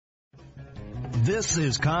This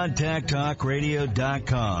is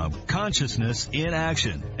ContactTalkRadio.com, consciousness in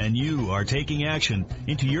action, and you are taking action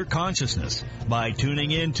into your consciousness by tuning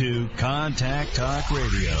into Contact Talk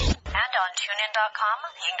Radio. And on TuneIn.com,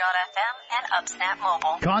 Ping.fm, and Upsnap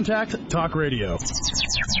Mobile. Contact Talk Radio.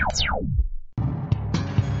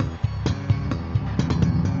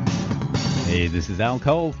 Hey, this is Al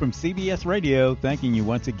Cole from CBS Radio, thanking you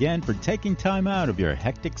once again for taking time out of your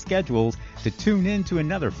hectic schedules to tune in to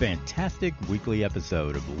another fantastic weekly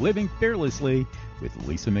episode of Living Fearlessly with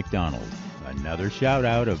Lisa McDonald. Another shout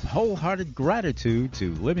out of wholehearted gratitude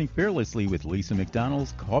to Living Fearlessly with Lisa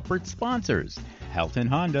McDonald's corporate sponsors, Helton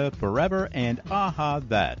Honda, Forever, and Aha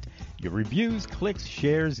That. Your reviews, clicks,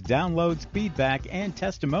 shares, downloads, feedback, and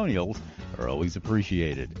testimonials are always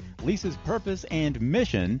appreciated. Lisa's purpose and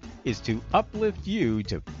mission is to uplift you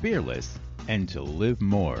to fearless and to live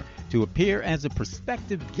more. To appear as a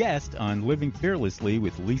prospective guest on Living Fearlessly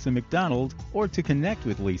with Lisa McDonald or to connect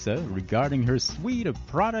with Lisa regarding her suite of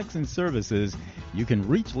products and services, you can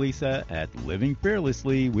reach Lisa at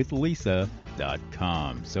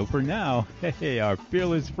livingfearlesslywithlisa.com. So for now, hey, our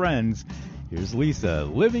fearless friends, here's Lisa,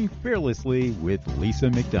 Living Fearlessly with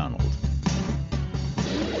Lisa McDonald.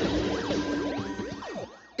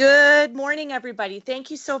 Good morning, everybody. Thank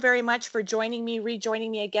you so very much for rejoining me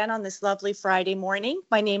again on this lovely Friday morning.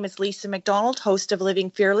 My name is Lisa McDonald, host of Living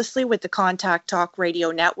Fearlessly with the Contact Talk Radio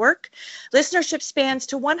Network. Listenership spans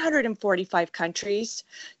to 145 countries,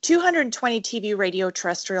 220 TV, radio,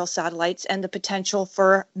 terrestrial satellites, and the potential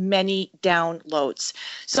for many downloads.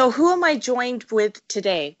 So who am I joined with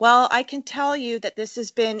today? Well, I can tell you that this has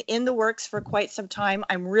been in the works for quite some time.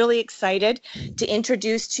 I'm really excited to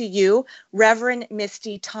introduce to you Reverend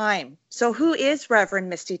Misty Time. So who is Reverend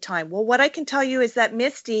Misty Time? Well, what I can tell you is that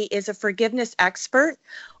Misty is a forgiveness expert,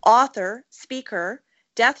 author, speaker,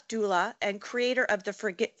 death doula, and creator of the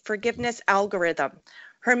forgiveness algorithm.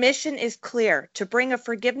 Her mission is clear: to bring a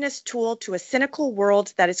forgiveness tool to a cynical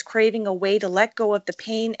world that is craving a way to let go of the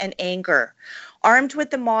pain and anger. Armed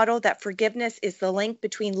with the motto that forgiveness is the link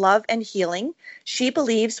between love and healing, she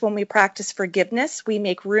believes when we practice forgiveness, we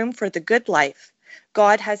make room for the good life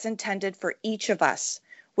God has intended for each of us.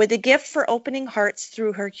 With a gift for opening hearts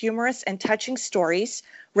through her humorous and touching stories,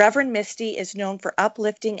 Reverend Misty is known for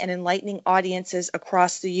uplifting and enlightening audiences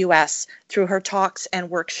across the U.S. through her talks and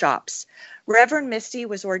workshops. Reverend Misty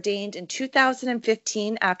was ordained in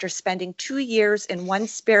 2015 after spending 2 years in One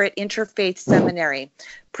Spirit Interfaith Seminary.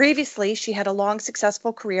 Previously, she had a long,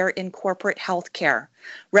 successful career in corporate healthcare.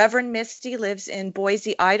 Reverend Misty lives in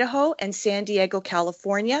Boise, Idaho, and San Diego,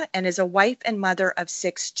 California, and is a wife and mother of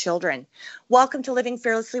 6 children. Welcome to Living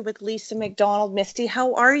Fearlessly with Lisa McDonald. Misty,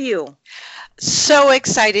 how are you? So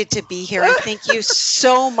excited to be here, and thank you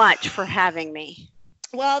so much for having me.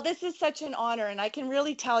 Well, this is such an honor, and I can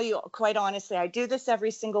really tell you, quite honestly, I do this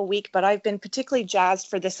every single week, but I've been particularly jazzed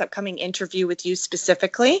for this upcoming interview with you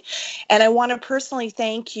specifically. And I want to personally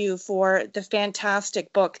thank you for the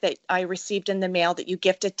fantastic book that I received in the mail that you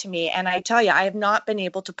gifted to me. And I tell you, I have not been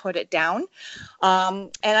able to put it down.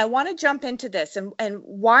 And I want to jump into this. And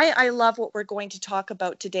why I love what we're going to talk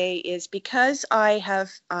about today is because I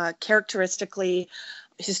have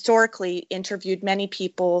historically interviewed many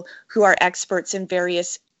people who are experts in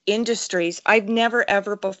various industries. I've never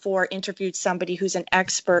ever before interviewed somebody who's an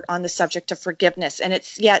expert on the subject of forgiveness, and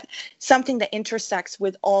it's yet something that intersects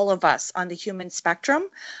with all of us on the human spectrum,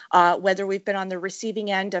 whether we've been on the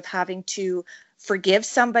receiving end of having to forgive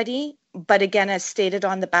somebody. But again, as stated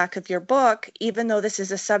on the back of your book, even though this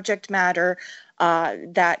is a subject matter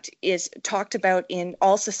that is talked about in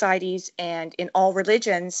all societies and in all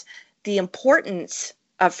religions, the importance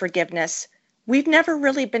of forgiveness, we've never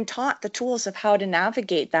really been taught the tools of how to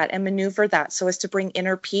navigate that and maneuver that so as to bring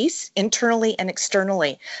inner peace internally and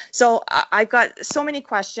externally. So I've got so many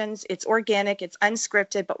questions. It's organic, it's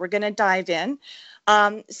unscripted, but we're going to dive in.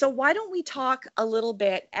 So why don't we talk a little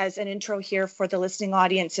bit as an intro here for the listening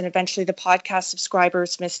audience and eventually the podcast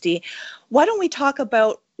subscribers, Misty? Why don't we talk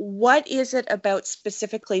about what is it about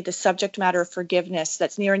specifically the subject matter of forgiveness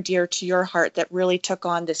that's near and dear to your heart that really took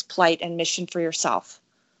on this plight and mission for yourself?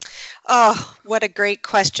 Oh, what a great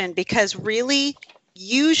question, because really,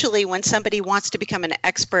 usually when somebody wants to become an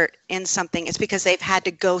expert in something, it's because they've had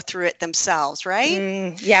to go through it themselves,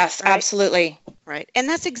 right? Yes, right? Absolutely. Right. And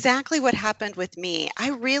that's exactly what happened with me. I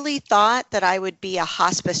really thought that I would be a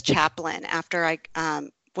hospice chaplain after I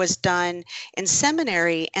was done in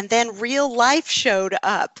seminary, and then real life showed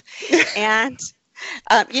up. And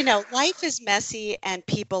Life is messy and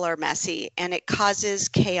people are messy, and it causes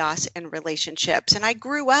chaos in relationships. And I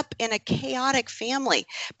grew up in a chaotic family,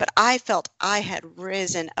 but I felt I had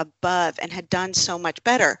risen above and had done so much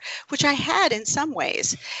better, which I had in some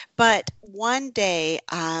ways. But one day,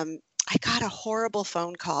 I got a horrible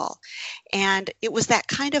phone call, and it was that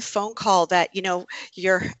kind of phone call that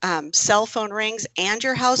your cell phone rings and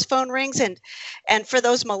your house phone rings, and for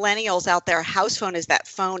those millennials out there, a house phone is that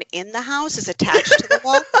phone in the house, is attached to the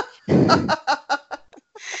wall.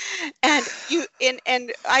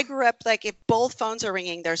 And I grew up like, if both phones are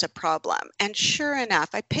ringing, there's a problem. And sure enough,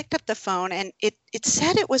 I picked up the phone, and it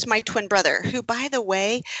said it was my twin brother, who, by the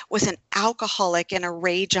way, was an alcoholic and a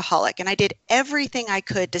rageaholic. And I did everything I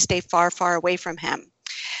could to stay far, far away from him.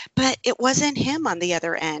 But it wasn't him on the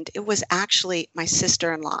other end. It was actually my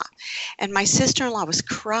sister-in-law. And my sister-in-law was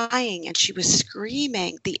crying, and she was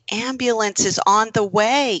screaming, "The ambulance is on the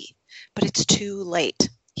way." But it's too late.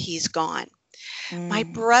 He's gone. My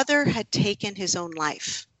brother had taken his own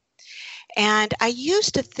life. And I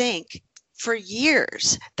used to think for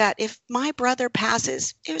years that if my brother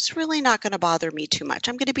passes, it was really not going to bother me too much.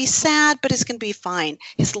 I'm going to be sad, but it's going to be fine.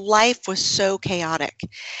 His life was so chaotic.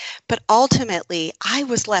 But ultimately, I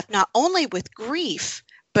was left not only with grief,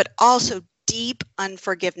 but also deep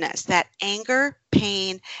unforgiveness, that anger,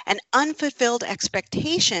 pain, and unfulfilled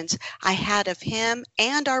expectations I had of him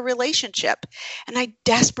and our relationship. And I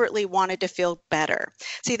desperately wanted to feel better.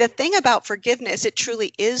 See, the thing about forgiveness, it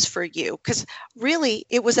truly is for you, because really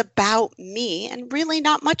it was about me and really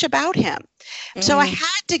not much about him. So I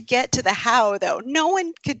had to get to the how, though. No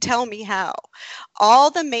one could tell me how.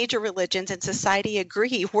 All the major religions in society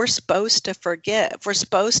agree we're supposed to forgive. We're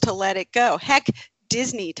supposed to let it go. Heck,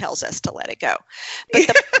 Disney tells us to let it go.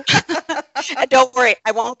 But don't worry,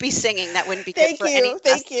 I won't be singing. That wouldn't be good for any.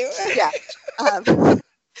 Thank you. Yeah.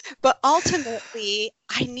 But ultimately,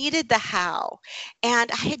 I needed the how. And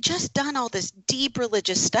I had just done all this deep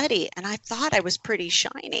religious study, and I thought I was pretty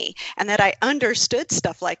shiny and that I understood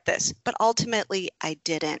stuff like this. But ultimately, I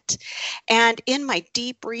didn't. And in my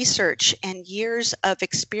deep research and years of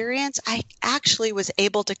experience, I actually was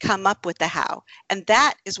able to come up with the how. And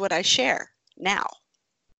that is what I share now.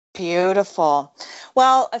 Beautiful.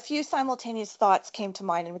 Well, a few simultaneous thoughts came to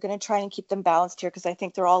mind, and we're going to try and keep them balanced here because I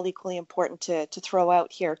think they're all equally important to throw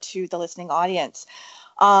out here to the listening audience.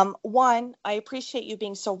 One, I appreciate you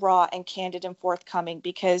being so raw and candid and forthcoming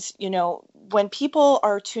because, when people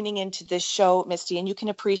are tuning into this show, Misty, and you can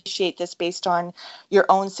appreciate this based on your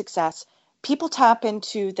own success, people tap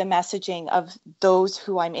into the messaging of those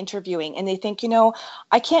who I'm interviewing, and they think,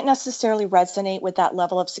 I can't necessarily resonate with that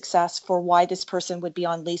level of success for why this person would be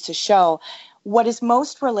on Lisa's show. What is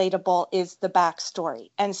most relatable is the backstory.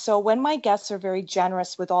 And so when my guests are very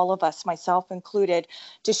generous with all of us, myself included,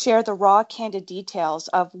 to share the raw, candid details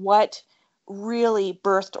of what really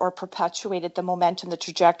birthed or perpetuated the momentum, the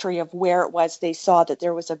trajectory of where it was they saw that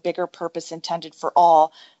there was a bigger purpose intended for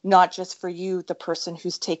all, not just for you, the person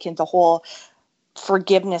who's taken the whole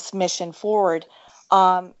forgiveness mission forward.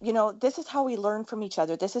 This is how we learn from each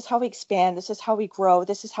other. This is how we expand. This is how we grow.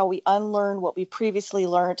 This is how we unlearn what we previously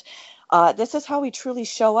learned. This is how we truly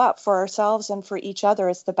show up for ourselves and for each other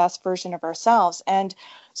as the best version of ourselves. And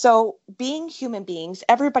so being human beings,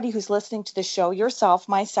 everybody who's listening to the show, yourself,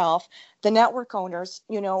 myself, the network owners,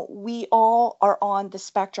 we all are on the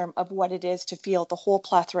spectrum of what it is to feel the whole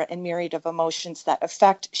plethora and myriad of emotions that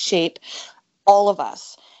affect, shape all of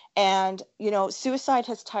us. And, suicide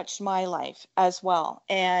has touched my life as well.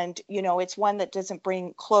 And, it's one that doesn't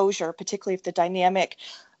bring closure, particularly if the dynamic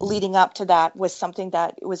leading up to that was something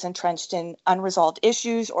that was entrenched in unresolved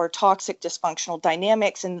issues or toxic dysfunctional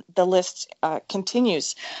dynamics. And the list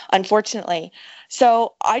continues, unfortunately.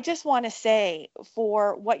 So I just want to say,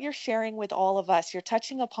 for what you're sharing with all of us, you're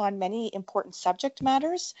touching upon many important subject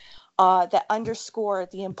matters that underscore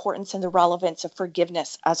the importance and the relevance of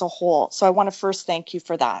forgiveness as a whole. So I want to first thank you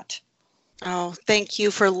for that. Oh, thank you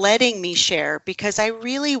for letting me share, because I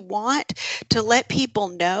really want to let people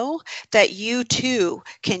know that you too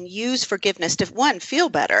can use forgiveness to, one, feel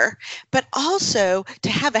better, but also to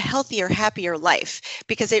have a healthier, happier life,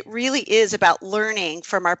 because it really is about learning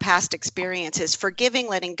from our past experiences, forgiving,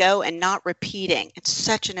 letting go, and not repeating. It's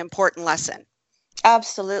such an important lesson.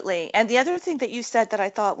 Absolutely. And the other thing that you said that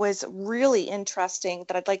I thought was really interesting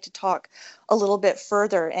that I'd like to talk a little bit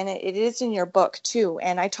further, and it is in your book too,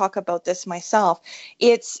 and I talk about this myself,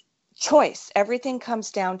 it's choice. Everything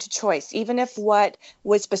comes down to choice. Even if what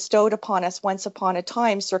was bestowed upon us once upon a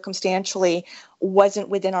time circumstantially wasn't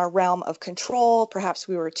within our realm of control, perhaps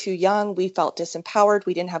we were too young, we felt disempowered,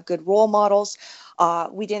 we didn't have good role models,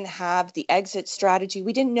 We didn't have the exit strategy.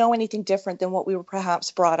 We didn't know anything different than what we were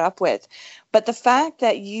perhaps brought up with. But the fact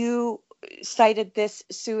that you cited this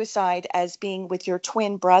suicide as being with your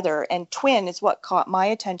twin brother, and twin is what caught my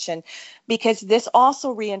attention, because this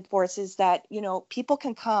also reinforces that,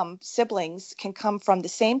 siblings can come from the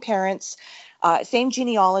same parents, same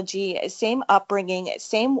genealogy, same upbringing,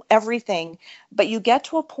 same everything, but you get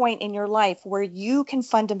to a point in your life where you can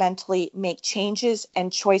fundamentally make changes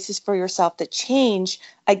and choices for yourself that change,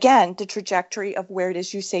 again, the trajectory of where it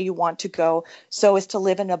is you say you want to go, so as to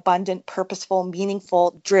live an abundant, purposeful,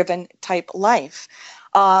 meaningful, driven type life.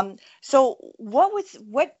 So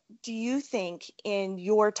what do you think in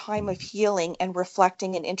your time of healing and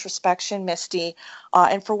reflecting and introspection, Misty,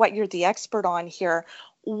 and for what you're the expert on here,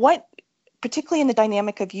 what, particularly in the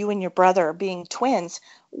dynamic of you and your brother being twins,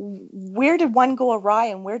 where did one go awry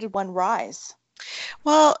and where did one rise?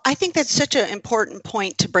 Well, I think that's such an important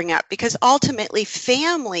point to bring up, because ultimately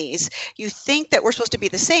families, you think that we're supposed to be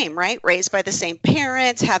the same, right? Raised by the same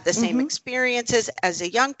parents, have the same experiences as a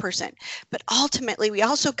young person. But ultimately, we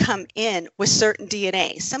also come in with certain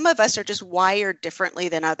DNA. Some of us are just wired differently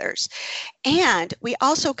than others. And we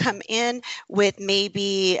also come in with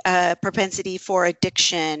maybe a propensity for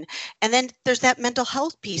addiction. And then there's that mental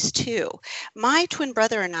health piece too. My twin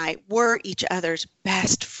brother and I were each other's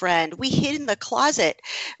best friend. We hid in the closet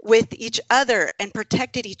with each other and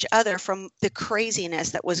protected each other from the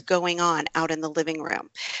craziness that was going on out in the living room.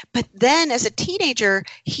 But then as a teenager,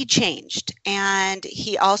 he changed, and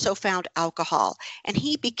he also found alcohol, and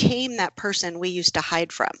he became that person we used to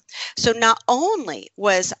hide from. So not only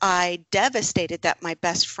was I devastated that my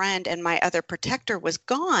best friend and my other protector was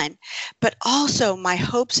gone, but also my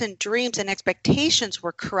hopes and dreams and expectations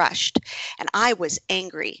were crushed. And I was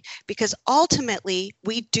angry, because ultimately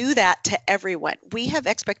we do that to everyone. We have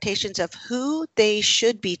expectations of who they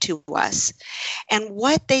should be to us and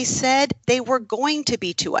what they said they were going to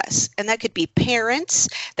be to us. And that could be parents,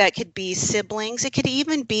 that could be siblings, it could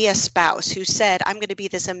even be a spouse who said, I'm going to be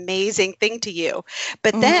this amazing thing to you.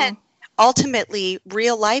 But then ultimately,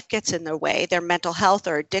 real life gets in their way, their mental health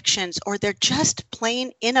or addictions, or their just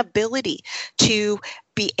plain inability to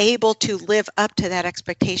be able to live up to that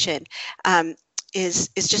expectation is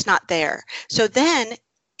just not there. So then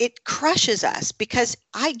it crushes us, because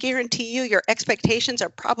I guarantee you your expectations are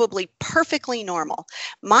probably perfectly normal.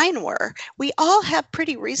 Mine were. We all have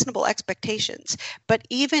pretty reasonable expectations, but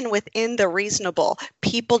even within the reasonable,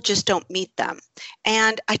 people just don't meet them.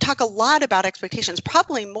 And I talk a lot about expectations,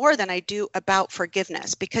 probably more than I do about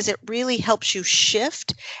forgiveness, because it really helps you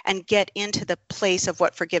shift and get into the place of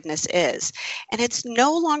what forgiveness is. And it's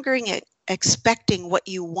no longer expecting what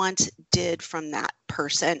you once did from that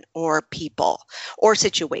person or people or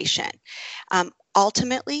situation.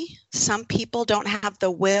 Ultimately, some people don't have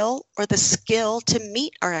the will or the skill to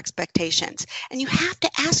meet our expectations. And you have to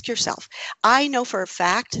ask yourself, I know for a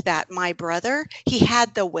fact that my brother, he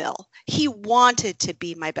had the will. He wanted to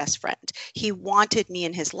be my best friend. He wanted me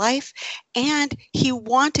in his life, and he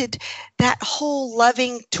wanted that whole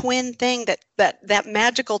loving twin thing, that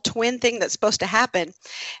magical twin thing that's supposed to happen.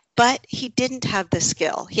 But he didn't have the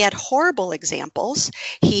skill. He had horrible examples.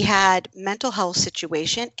 He had mental health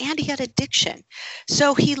situation, and he had addiction.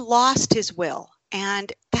 So he lost his will.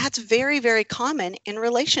 And that's very, very common in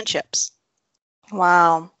relationships.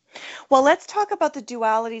 Wow. Well, let's talk about the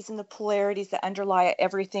dualities and the polarities that underlie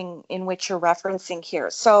everything in which you're referencing here.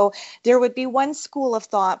 So there would be one school of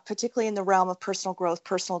thought, particularly in the realm of personal growth,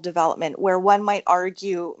 personal development, where one might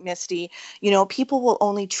argue, Misty, people will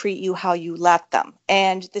only treat you how you let them.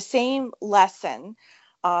 And the same lesson,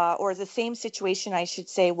 or the same situation, I should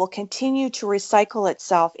say, will continue to recycle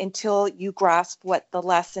itself until you grasp what the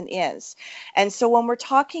lesson is. And so when we're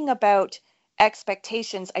talking about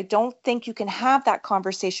expectations, I don't think you can have that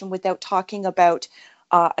conversation without talking about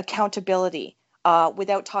accountability,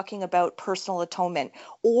 without talking about personal atonement,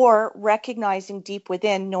 or recognizing deep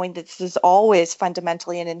within, knowing that this is always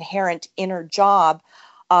fundamentally an inherent inner job,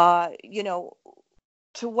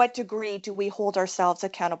 to what degree do we hold ourselves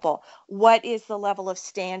accountable? What is the level of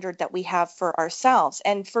standard that we have for ourselves?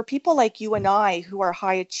 And for people like you and I, who are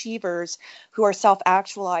high achievers, who are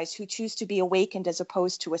self-actualized, who choose to be awakened as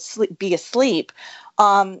opposed to be asleep,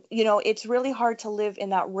 it's really hard to live in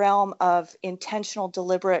that realm of intentional,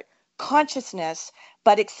 deliberate consciousness,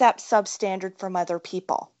 but accept substandard from other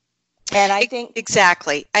people. And I think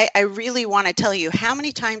exactly. I really want to tell you, how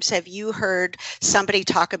many times have you heard somebody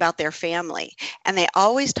talk about their family, and they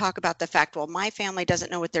always talk about the fact, well, my family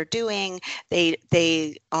doesn't know what they're doing.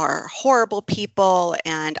 They are horrible people,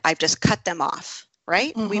 and I've just cut them off.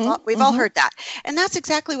 right? Mm-hmm. We've all heard that. And that's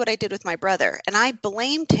exactly what I did with my brother. And I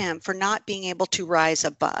blamed him for not being able to rise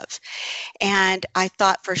above. And I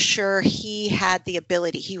thought for sure he had the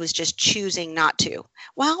ability. He was just choosing not to.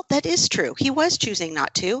 Well, that is true. He was choosing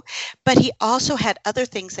not to, but he also had other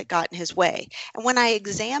things that got in his way. And when I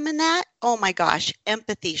examined that, oh my gosh,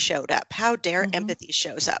 empathy showed up. How dare empathy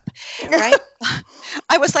shows up, right?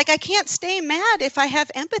 I was like, I can't stay mad if I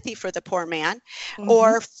have empathy for the poor man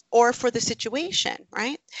or for the situation,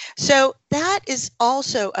 right? So that is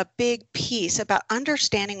also a big piece about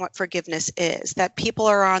understanding what forgiveness is, that people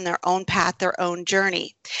are on their own path, their own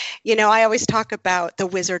journey. You know, I always talk about the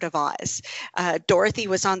Wizard of Oz. Dorothy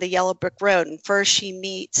was on the Yellow Brick Road, and first she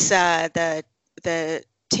meets the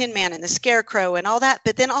Tin Man and the Scarecrow and all that,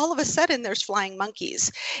 but then all of a sudden there's flying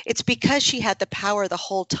monkeys. It's because she had the power the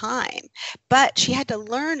whole time, but she had to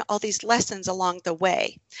learn all these lessons along the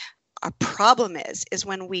way. Our problem is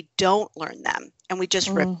when we don't learn them and we just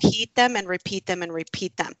repeat them and repeat them and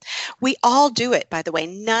repeat them. We all do it, by the way.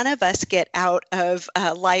 None of us get out of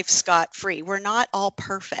life scot-free. We're not all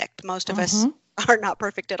perfect. Most of us are not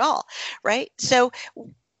perfect at all, right? So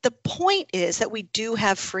the point is that we do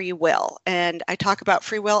have free will. And I talk about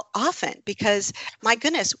free will often because, my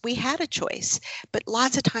goodness, we had a choice. But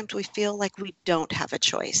lots of times we feel like we don't have a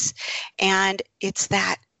choice. And it's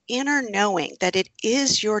that inner knowing that it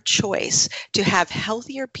is your choice to have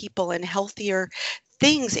healthier people and healthier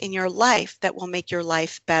things in your life that will make your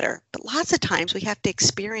life better. But lots of times we have to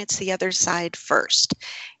experience the other side first.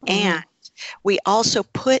 And we also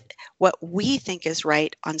put what we think is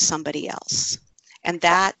right on somebody else. And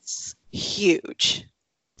that's huge.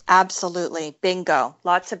 Absolutely. Bingo.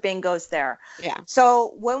 Lots of bingos there. Yeah.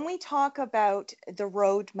 So when we talk about the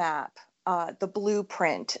roadmap, the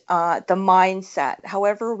blueprint, the mindset,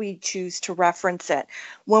 however we choose to reference it,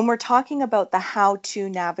 when we're talking about the how-to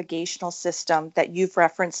navigational system that you've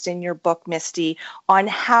referenced in your book, Misty, on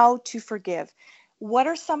how to forgive, what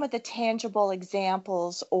are some of the tangible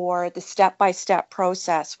examples or the step-by-step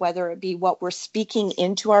process, whether it be what we're speaking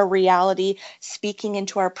into our reality, speaking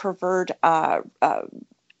into our perverted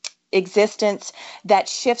existence, that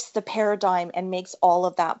shifts the paradigm and makes all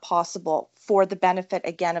of that possible for the benefit,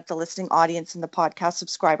 again, of the listening audience and the podcast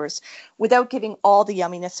subscribers, without giving all the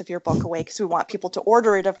yumminess of your book away, because we want people to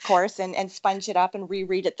order it, of course, and sponge it up and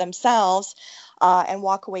reread it themselves and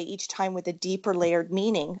walk away each time with a deeper layered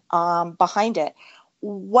meaning behind it.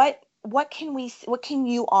 What can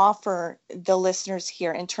you offer the listeners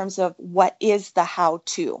here in terms of what is the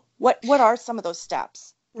how-to? What are some of those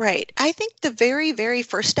steps? Right. I think the very, very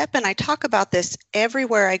first step, and I talk about this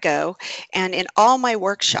everywhere I go and in all my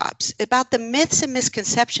workshops, about the myths and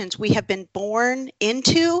misconceptions we have been born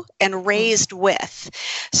into and raised with.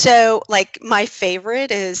 So, like, my favorite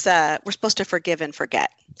is we're supposed to forgive and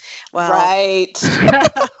forget. Well, right.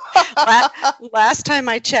 Last time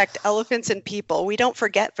I checked, elephants and people, we don't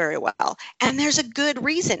forget very well. And there's a good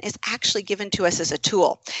reason. It's actually given to us as a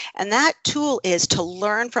tool. And that tool is to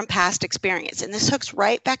learn from past experience. And this hooks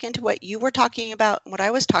right back into what you were talking about, what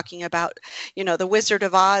I was talking about, you know, the Wizard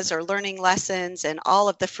of Oz, or learning lessons and all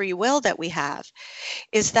of the free will that we have,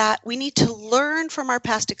 is that we need to learn from our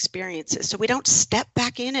past experiences so we don't step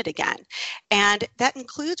back in it again. And that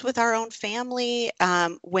includes with our own family,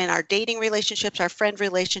 when our dating relationships, our friend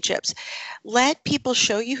relationships. Let people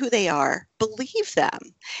show you who they are, believe them.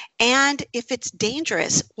 And if it's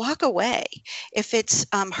dangerous, walk away. If it's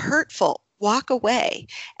hurtful, walk away.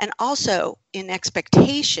 And also in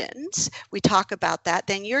expectations, we talk about that,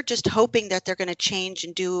 then you're just hoping that they're going to change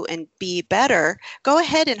and do and be better. Go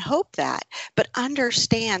ahead and hope that, but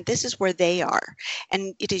understand this is where they are.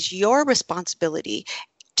 And it is your responsibility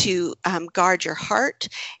to guard your heart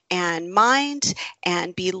and mind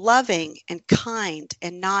and be loving and kind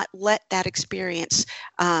and not let that experience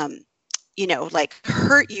like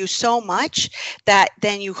hurt you so much that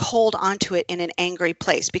then you hold onto it in an angry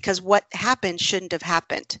place, because what happened shouldn't have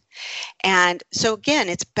happened. And so again,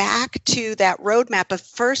 it's back to that roadmap of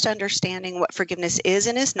first understanding what forgiveness is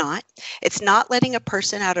and is not. It's not letting a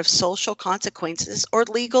person out of social consequences or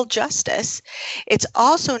legal justice. It's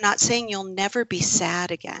also not saying you'll never be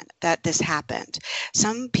sad again that this happened.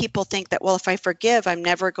 Some people think that, well, if I forgive, I'm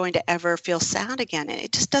never going to ever feel sad again. And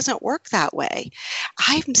it just doesn't work that way.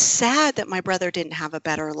 I'm sad that my brother didn't have a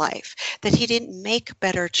better life, that he didn't make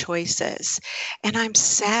better choices. And I'm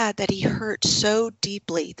sad that he hurt so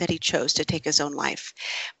deeply that he chose to take his own life.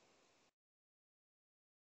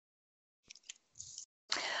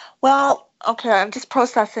 Well, okay, I'm just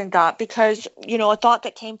processing that because, a thought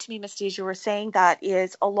that came to me, Misty, as you were saying that,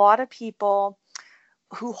 is a lot of people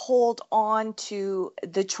who hold on to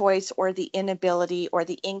the choice or the inability or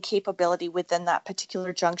the incapability within that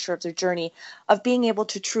particular juncture of their journey of being able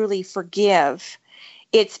to truly forgive.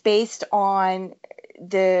 It's based on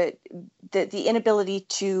the inability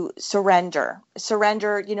to surrender.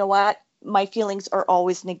 You know what? My feelings are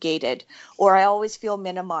always negated, or I always feel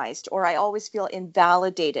minimized, or I always feel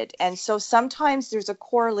invalidated. And so sometimes there's a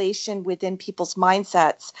correlation within people's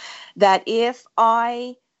mindsets that if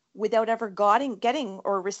I, without ever getting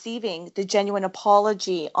or receiving the genuine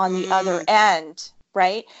apology on the other end,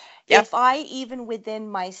 right? Yep. If I, even within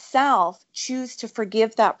myself, choose to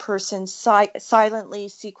forgive that person silently,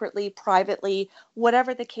 secretly, privately,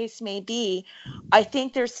 whatever the case may be, I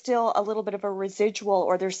think there's still a little bit of a residual,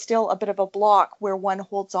 or there's still a bit of a block where one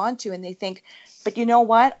holds on to, and they think, but you know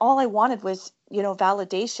what? All I wanted was,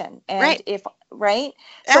 validation. And Right. Right?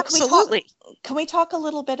 Absolutely. So can we talk a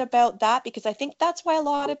little bit about that? Because I think that's why a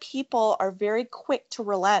lot of people are very quick to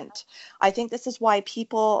relent. I think this is why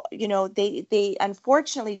people, they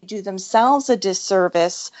unfortunately do themselves a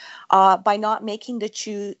disservice by not making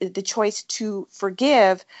the choice to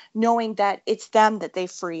forgive, knowing that it's them that they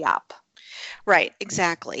free up. Right,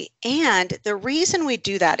 exactly. And the reason we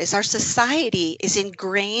do that is our society is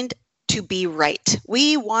ingrained to be right.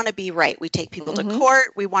 We want to be right. We take people to court.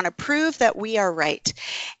 We want to prove that we are right.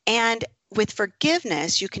 And with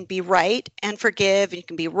forgiveness, you can be right and forgive. You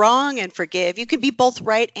can be wrong and forgive. You can be both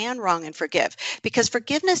right and wrong and forgive, because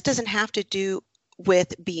forgiveness doesn't have to do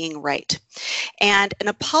with being right. And an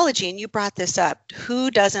apology, and you brought this up,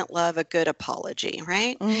 who doesn't love a good apology,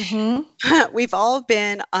 right? We've all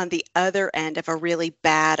been on the other end of a really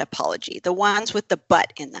bad apology, the ones with the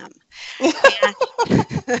but in them.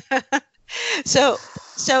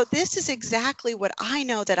 So this is exactly what I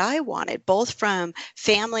know that I wanted, both from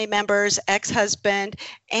family members, ex-husband,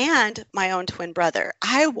 and my own twin brother.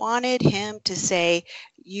 I wanted him to say,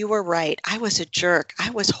 you were right. I was a jerk.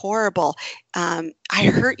 I was horrible. I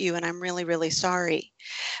hurt you, and I'm really, really sorry.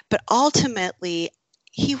 But ultimately,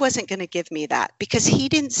 he wasn't going to give me that, because he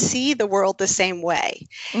didn't see the world the same way.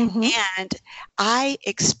 And I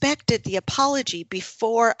expected the apology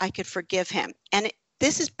before I could forgive him. And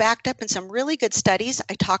this is backed up in some really good studies.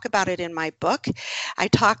 I talk about it in my book. I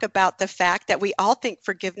talk about the fact that we all think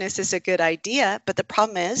forgiveness is a good idea, but the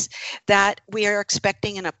problem is that we are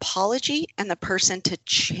expecting an apology and the person to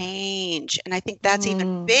change. And I think that's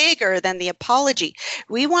even bigger than the apology.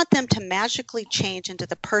 We want them to magically change into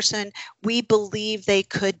the person we believe they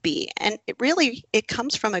could be. And it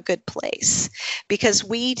comes from a good place, because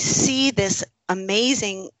we see this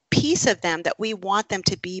amazing piece of them that we want them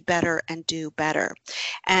to be better and do better.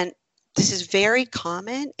 And this is very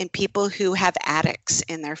common in people who have addicts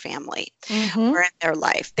in their family or in their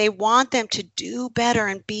life. They want them to do better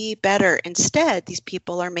and be better. Instead, these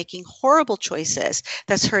people are making horrible choices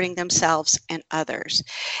that's hurting themselves and others.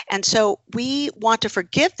 And so we want to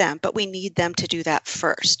forgive them, but we need them to do that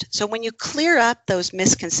first. So when you clear up those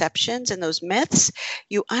misconceptions and those myths,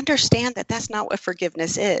 you understand that that's not what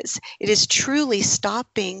forgiveness is. It is truly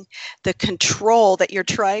stopping the control that you're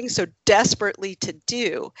trying so desperately to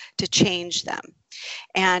do to change them.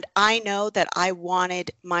 And I know that I wanted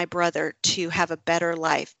my brother to have a better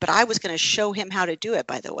life, but I was going to show him how to do it,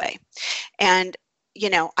 by the way. And,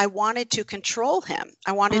 I wanted to control him.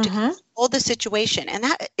 I wanted to control the situation. And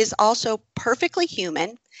that is also perfectly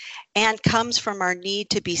human and comes from our need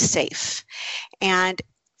to be safe. And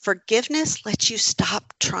forgiveness lets you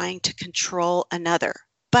stop trying to control another,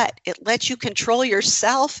 but it lets you control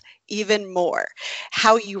yourself even more.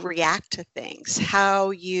 How you react to things,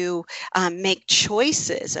 how you make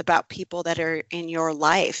choices about people that are in your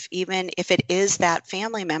life, even if it is that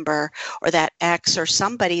family member or that ex or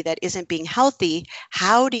somebody that isn't being healthy.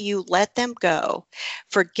 How do you let them go,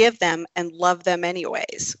 forgive them, and love them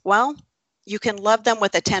anyways? Well, you can love them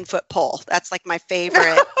with a 10-foot pole. That's like my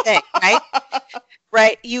favorite thing, right?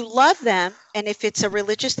 Right. You love them. And if it's a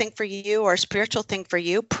religious thing for you or a spiritual thing for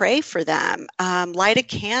you, pray for them, light a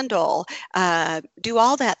candle, do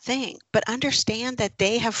all that thing. But understand that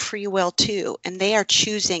they have free will too, and they are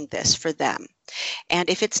choosing this for them. And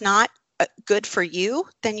if it's not good for you,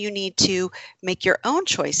 then you need to make your own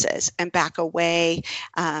choices and back away,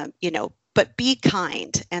 but be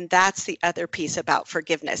kind. And that's the other piece about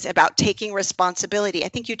forgiveness, about taking responsibility. I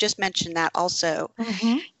think you just mentioned that also,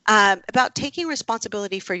 about taking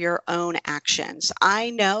responsibility for your own actions. I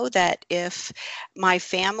know that if my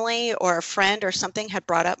family or a friend or something had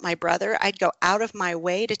brought up my brother, I'd go out of my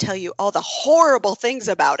way to tell you all the horrible things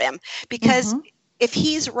about him, because if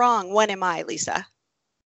he's wrong, what am I, Lisa?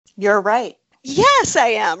 You're right. Yes, I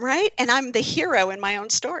am, right? And I'm the hero in my own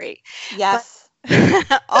story. Yes.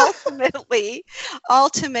 ultimately,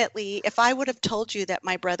 if I would have told you that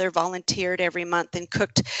my brother volunteered every month and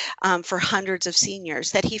cooked for hundreds of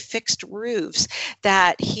seniors, that he fixed roofs,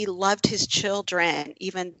 that he loved his children,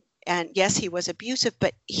 even, and yes, he was abusive,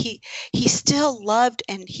 but he still loved,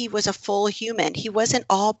 and he was a full human. He wasn't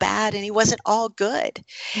all bad and he wasn't all good.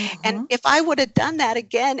 And if I would have done that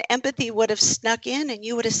again, empathy would have snuck in and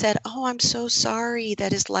you would have said, "Oh, I'm so sorry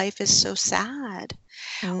that his life is so sad."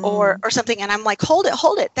 Or something. And I'm like, hold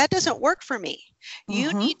it. That doesn't work for me.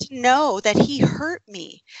 You need to know that he hurt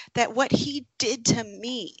me, that what he did to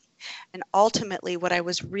me. And ultimately, what I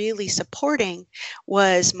was really supporting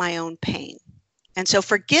was my own pain. And so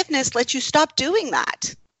forgiveness lets you stop doing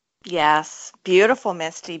that. Yes. Beautiful,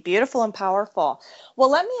 Misty. Beautiful and powerful.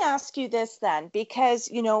 Well, let me ask you this then, because,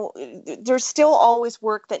 there's still always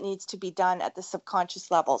work that needs to be done at the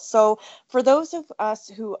subconscious level. So for those of us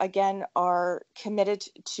who, again, are committed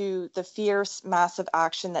to the fierce, massive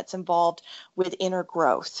action that's involved with inner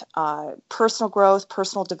growth,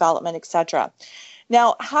 personal development, etc.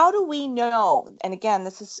 Now, how do we know, and again,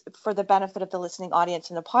 this is for the benefit of the listening audience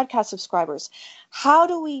and the podcast subscribers, how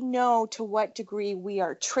do we know to what degree we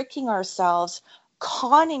are tricking ourselves,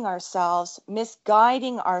 conning ourselves,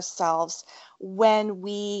 misguiding ourselves when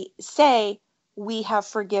we say we have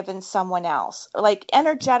forgiven someone else? Like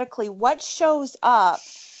energetically, what shows up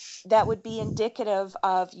that would be indicative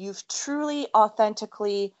of you've truly,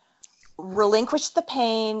 authentically relinquished the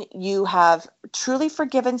pain, you have truly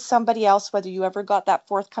forgiven somebody else, whether you ever got that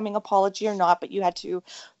forthcoming apology or not, but you had to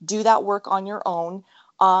do that work on your own,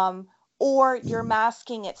 or you're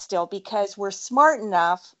masking it still because we're smart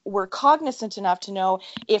enough, we're cognizant enough to know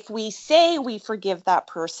if we say we forgive that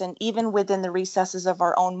person, even within the recesses of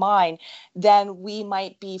our own mind, then we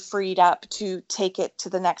might be freed up to take it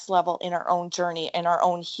to the next level in our own journey, in our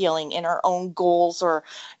own healing, in our own goals or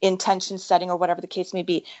intention setting or whatever the case may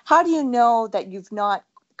be. How do you know that you've not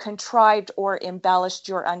contrived or embellished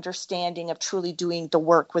your understanding of truly doing the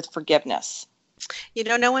work with forgiveness?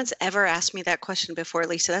 No one's ever asked me that question before,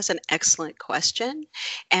 Lisa. That's an excellent question.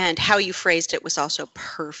 And how you phrased it was also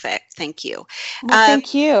perfect. Thank you. Well,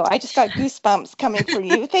 thank you. I just got goosebumps coming from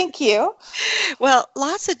you. Thank you. Well,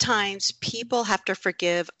 lots of times people have to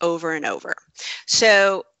forgive over and over.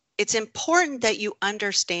 So it's important that you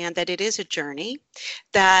understand that it is a journey,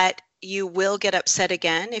 that you will get upset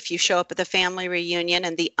again if you show up at the family reunion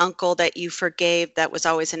and the uncle that you forgave that was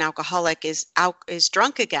always an alcoholic is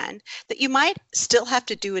drunk again, that you might still have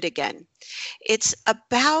to do it again. It's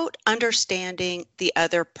about understanding the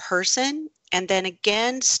other person and then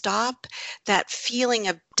again stop that feeling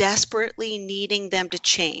of desperately needing them to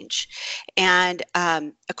change. And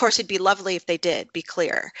of course, it'd be lovely if they did, be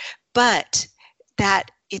clear, but that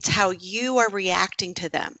it's how you are reacting to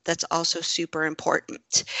them that's also super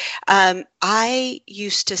important. I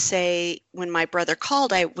used to say when my brother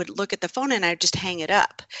called, I would look at the phone and I'd just hang it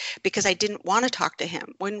up because I didn't want to talk to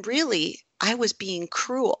him, when really I was being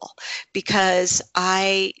cruel because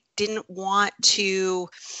I didn't want to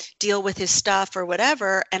deal with his stuff or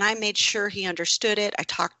whatever, and I made sure he understood it. I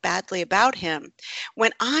talked badly about him.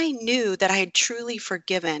 When I knew that I had truly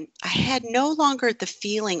forgiven, I had no longer the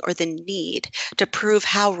feeling or the need to prove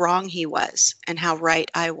how wrong he was and how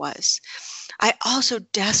right I was. I also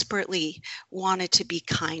desperately wanted to be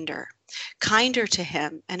kinder to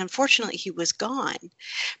him. And unfortunately, he was gone.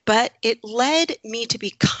 But it led me to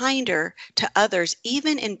be kinder to others,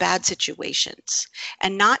 even in bad situations,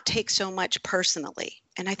 and not take so much personally.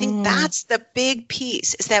 And I think that's the big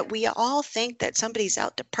piece, is that we all think that somebody's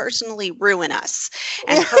out to personally ruin us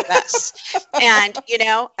and hurt us. And,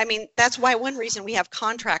 that's why one reason we have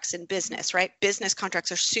contracts in business, right? Business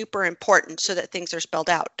contracts are super important so that things are spelled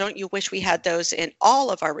out. Don't you wish we had those in all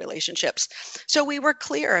of our relationships? So we were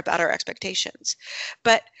clear about our expectations.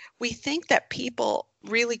 But we think that people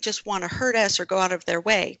really just want to hurt us or go out of their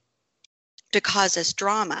way to cause us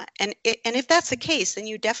drama. And if that's the case, then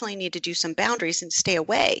you definitely need to do some boundaries and stay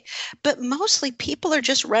away. But mostly people are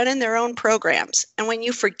just running their own programs. And when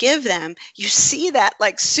you forgive them, you see that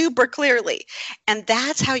like super clearly. And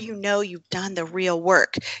that's how you know you've done the real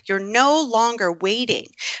work. You're no longer waiting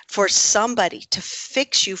for somebody to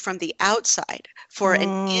fix you from the outside for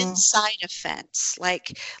an inside offense.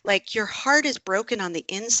 Like your heart is broken on the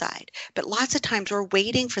inside. But lots of times we're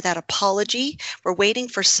waiting for that apology. We're waiting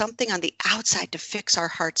for something on the outside to fix our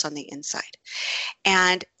hearts on the inside.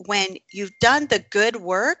 And when you've done the good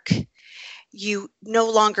work, you no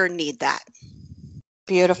longer need that.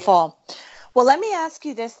 Beautiful. Well, let me ask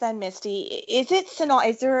you this then, Misty.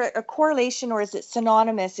 Is there a correlation, or is it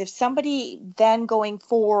synonymous if somebody then going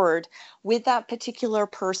forward with that particular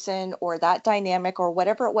person or that dynamic or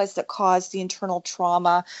whatever it was that caused the internal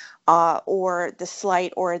trauma, or the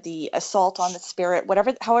slight or the assault on the spirit,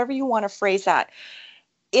 however you want to phrase that,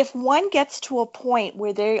 if one gets to a point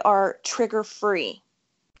where they are trigger free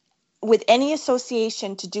with any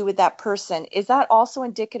association to do with that person, is that also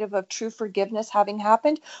indicative of true forgiveness having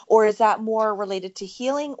happened, or is that more related to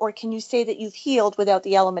healing, or can you say that you've healed without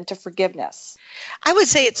the element of forgiveness? I would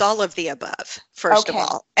say it's all of the above, first of Okay.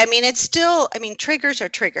 all. I mean, it's still, triggers are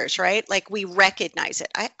triggers, right? Like, we recognize it.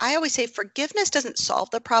 I always say forgiveness doesn't solve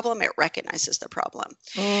the problem, it recognizes the problem.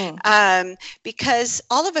 Because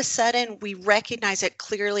all of a sudden we recognize it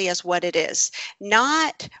clearly as what it is,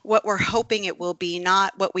 not what we're hoping it will be,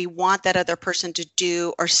 not what we want that other person to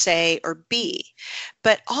do or say or be.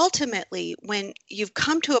 But ultimately, when you've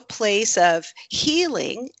come to a place of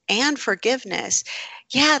healing and forgiveness,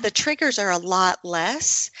 yeah, the triggers are a lot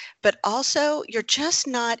less, but also you're just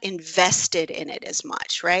not invested in it as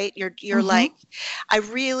much, right? You're like, I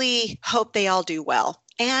really hope they all do well.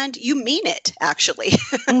 And you mean it, actually.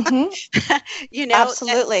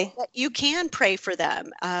 Absolutely. That you can pray for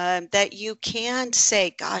them, that you can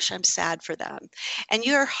say, gosh, I'm sad for them. And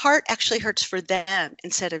your heart actually hurts for them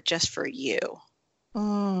instead of just for you.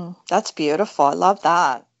 That's beautiful. I love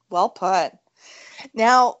that. Well put.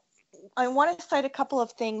 Now, I want to cite a couple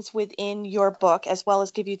of things within your book, as well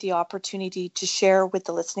as give you the opportunity to share with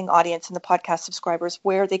the listening audience and the podcast subscribers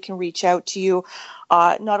where they can reach out to you,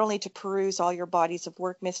 not only to peruse all your bodies of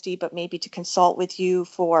work, Misty, but maybe to consult with you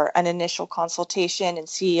for an initial consultation and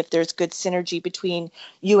see if there's good synergy between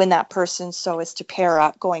you and that person so as to pair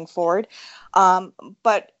up going forward.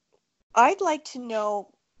 But I'd like to know,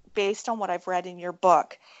 based on what I've read in your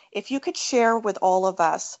book, if you could share with all of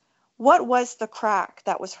us, what was the crack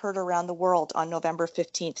that was heard around the world on November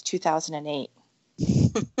 15th, 2008?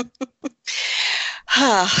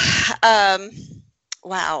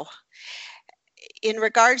 Wow. In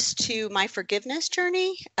regards to my forgiveness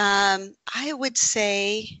journey, I would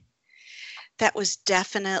say that was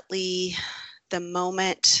definitely the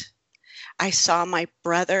moment I saw my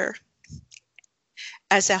brother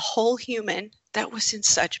as a whole human that was in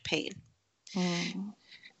such pain.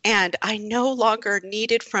 And I no longer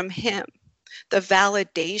needed from him the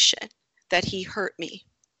validation that he hurt me.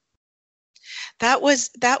 That was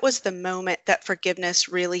the moment that forgiveness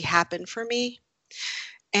really happened for me.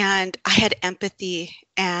 And I had empathy,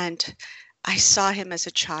 and I saw him as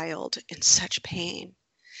a child in such pain.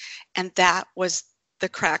 And that was the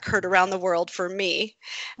crack heard around the world for me.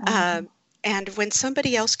 And when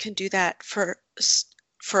somebody else can do that for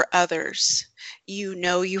others,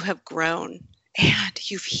 you have grown and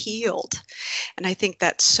you've healed. And I think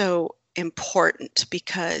that's so important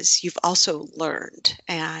because you've also learned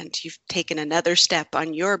and you've taken another step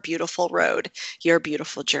on your beautiful road, your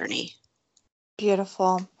beautiful journey.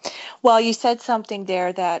 Beautiful. Well, you said something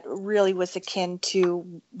there that really was akin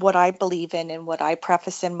to what I believe in and what I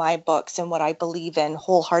preface in my books and what I believe in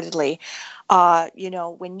wholeheartedly.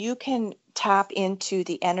 When you can tap into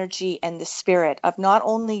the energy and the spirit of not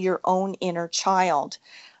only your own inner child,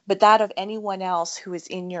 but that of anyone else who is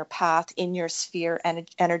in your path, in your sphere, and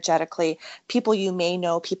energetically, people you may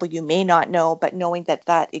know, people you may not know, but knowing that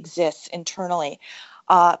that exists internally.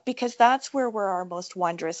 Because that's where we're our most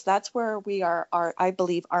wondrous. That's where we are, I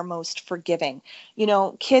believe, our most forgiving.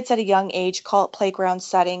 Kids at a young age, call it playground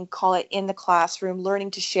setting, call it in the classroom,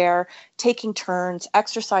 learning to share, taking turns,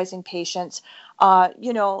 exercising patience.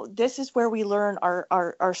 This is where we learn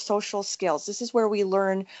our social skills. This is where we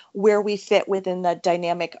learn where we fit within the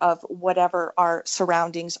dynamic of whatever our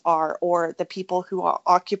surroundings are or the people who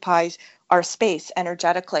occupy our space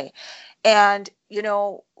energetically. And,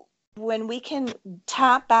 when we can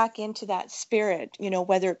tap back into that spirit,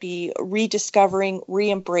 whether it be rediscovering,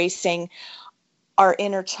 re-embracing our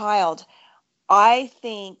inner child, I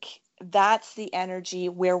think that's the energy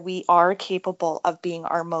where we are capable of being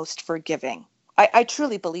our most forgiving. I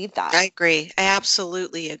truly believe that. I agree. I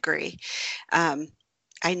absolutely agree. I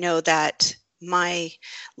know that my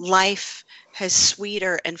life is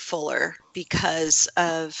sweeter and fuller because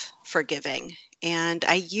of forgiving. And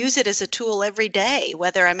I use it as a tool every day,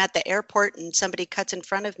 whether I'm at the airport and somebody cuts in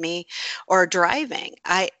front of me or driving.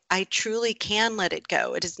 I truly can let it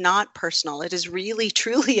go. It is not personal. It is really,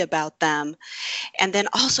 truly about them. And then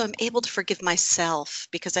also I'm able to forgive myself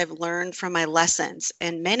because I've learned from my lessons.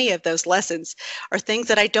 And many of those lessons are things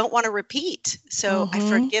that I don't want to repeat. So I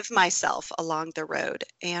forgive myself along the road.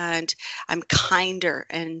 And I'm kinder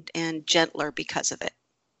and gentler because of it.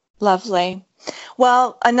 Lovely.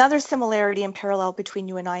 Well, another similarity and parallel between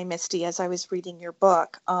you and I, Misty, as I was reading your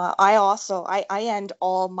book, I end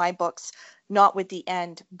all my books not with the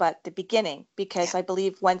end, but the beginning, because I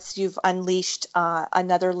believe once you've unleashed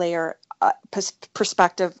another layer,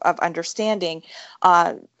 perspective of understanding,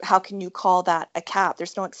 how can you call that a cap?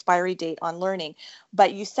 There's no expiry date on learning.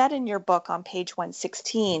 But you said in your book on page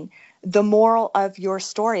 116, the moral of your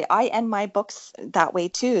story. I end my books that way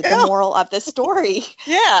too. The moral of the story.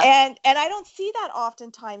 Yeah. And I don't see that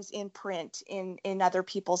oftentimes in print in other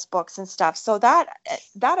people's books and stuff. So that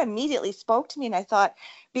immediately spoke to me, and I thought,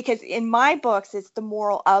 because in my books it's the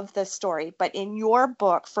moral of the story, but in your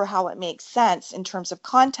book, for how it makes sense in terms of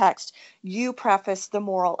context, you preface the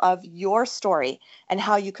moral of your story and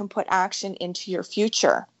how you can put action into your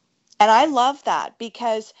future. And I love that,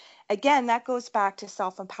 because again, that goes back to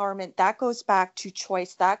self-empowerment. That goes back to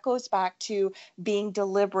choice. That goes back to being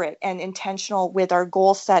deliberate and intentional with our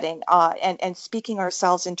goal setting, and speaking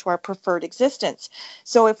ourselves into our preferred existence.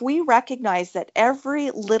 So if we recognize that every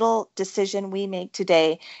little decision we make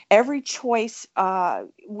today, every choice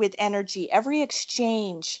with energy, every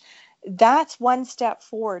exchange, that's one step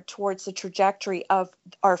forward towards the trajectory of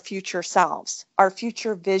our future selves, our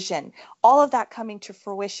future vision, all of that coming to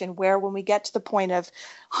fruition, where when we get to the point of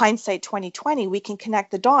hindsight 2020, we can connect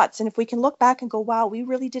the dots. And if we can look back and go, wow, we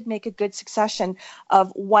really did make a good succession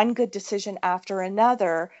of one good decision after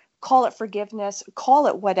another, call it forgiveness, call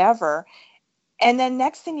it whatever. And then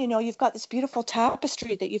next thing you know, you've got this beautiful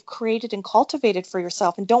tapestry that you've created and cultivated for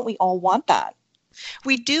yourself. And don't we all want that?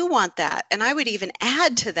 We do want that. And I would even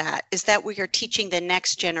add to that is that we are teaching the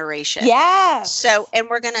next generation. Yeah. So, and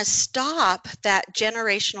we're going to stop that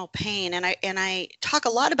generational pain. And I talk a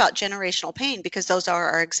lot about generational pain because those are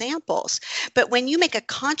our examples. But when you make a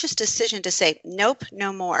conscious decision to say, nope,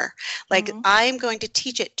 no more, like I'm going to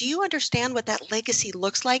teach it. Do you understand what that legacy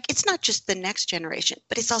looks like? It's not just the next generation,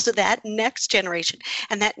 but it's also that next generation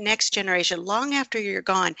and that next generation. Long after you're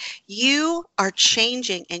gone, you are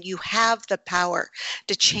changing, and you have the power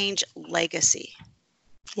to change legacy.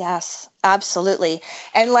 Yes, absolutely.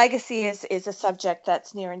 And legacy is a subject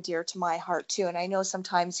that's near and dear to my heart too. And I know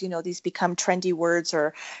sometimes, these become trendy words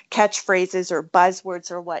or catchphrases or buzzwords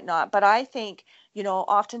or whatnot. But I think,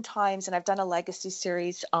 oftentimes, and I've done a legacy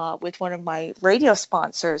series with one of my radio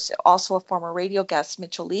sponsors, also a former radio guest,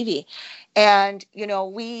 Mitchell Levy. And,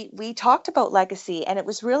 we talked about legacy, and it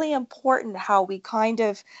was really important how we kind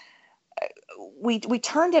of we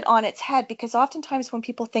turned it on its head, because oftentimes when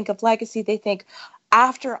people think of legacy, they think,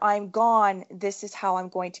 after I'm gone, this is how I'm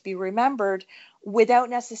going to be remembered, without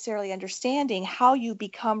necessarily understanding how you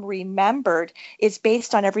become remembered is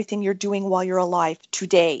based on everything you're doing while you're alive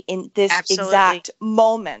today, in this exact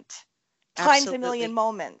moment, times a million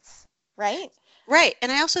moments, right? Right.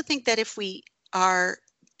 And I also think that if we are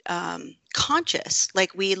conscious,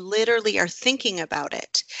 like we literally are thinking about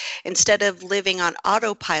it, instead of living on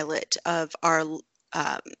autopilot of our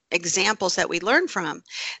examples that we learn from,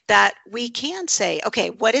 that we can say, okay,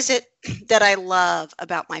 what is it that I love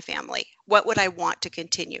about my family? What would I want to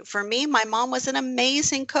continue? For me, my mom was an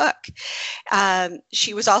amazing cook.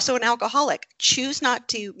 She was also an alcoholic. Choose not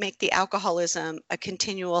to make the alcoholism a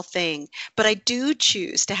continual thing, but I do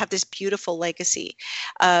choose to have this beautiful legacy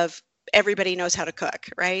of everybody knows how to cook,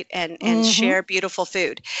 right? And share beautiful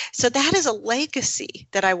food. So that is a legacy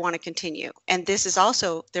that I want to continue. And this is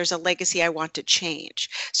also, there's a legacy I want to change,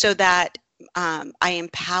 so that I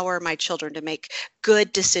empower my children to make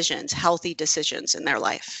good decisions, healthy decisions in their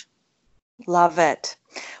life. Love it.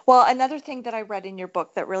 Well, another thing that I read in your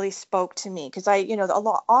book that really spoke to me, because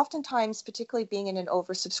oftentimes, particularly being in an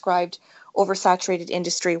oversubscribed, oversaturated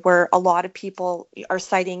industry where a lot of people are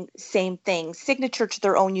citing same things, signature to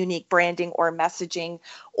their own unique branding or messaging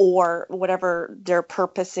or whatever their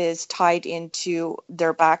purpose is tied into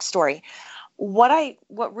their backstory.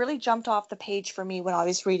 What really jumped off the page for me when I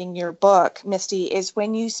was reading your book, Misty, is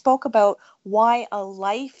when you spoke about why a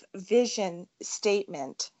life vision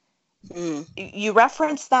statement. You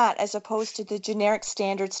reference that as opposed to the generic,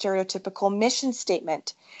 standard, stereotypical mission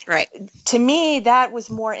statement. Right. To me, that was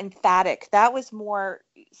more emphatic. That was more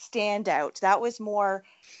standout. That was more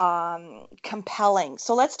compelling.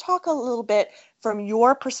 So let's talk a little bit from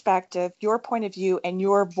your perspective, your point of view, and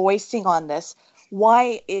your voicing on this,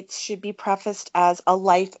 why it should be prefaced as a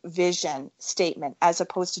life vision statement as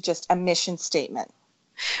opposed to just a mission statement.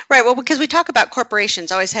 Right. Well, because we talk about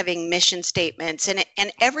corporations always having mission statements, and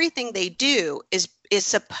everything they do is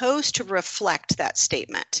supposed to reflect that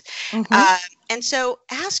statement. And so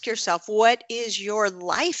ask yourself, what is your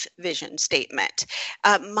life vision statement?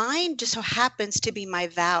 Mine just so happens to be my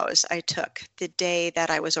vows I took the day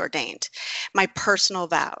that I was ordained, my personal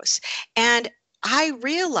vows. And I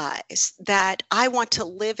realize that I want to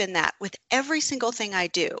live in that with every single thing I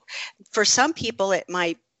do. For some people, it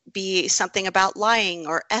might be something about lying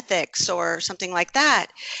or ethics or something like that.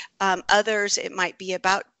 Others, it might be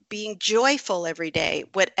about being joyful every day.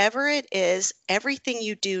 Whatever it is, everything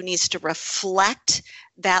you do needs to reflect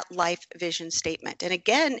that life vision statement. And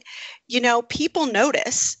again, people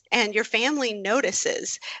notice, and your family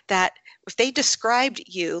notices that if they described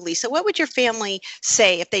you, Lisa, what would your family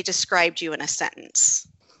say if they described you in a sentence?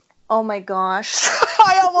 Oh my gosh.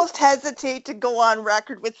 I almost hesitate to go on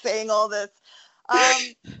record with saying all this.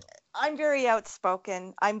 I'm very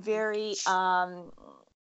outspoken. I'm very, I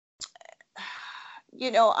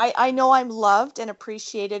know I'm loved and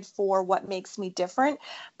appreciated for what makes me different,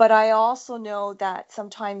 but I also know that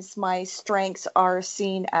sometimes my strengths are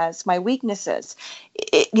seen as my weaknesses.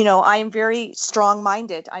 I am very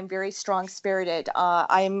strong-minded. I'm very strong-spirited.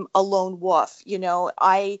 I'm a lone wolf.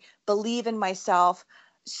 I believe in myself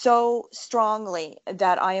so strongly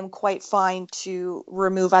that I am quite fine to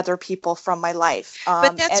remove other people from my life.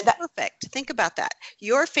 But that's perfect. Think about that.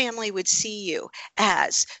 Your family would see you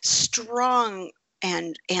as strong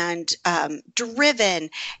and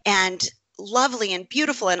driven and lovely and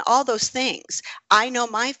beautiful and all those things. I know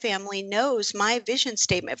my family knows my vision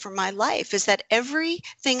statement for my life is that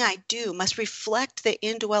everything I do must reflect the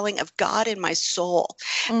indwelling of God in my soul.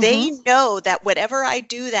 Mm-hmm. They know that whatever I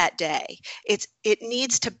do that day, it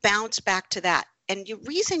needs to bounce back to that. And the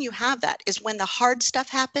reason you have that is when the hard stuff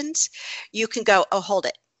happens, you can go, oh, hold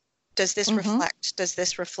it. Does this reflect? Does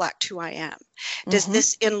this reflect who I am? Does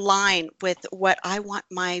this in line with what I want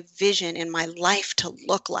my vision in my life to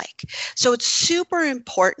look like? So it's super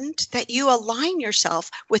important that you align yourself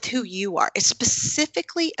with who you are. It's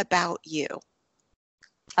specifically about you.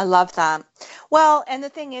 I love that. Well, and the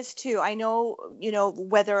thing is too, I know,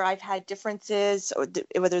 whether I've had differences or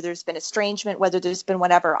whether there's been estrangement, whether there's been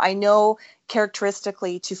whatever, I know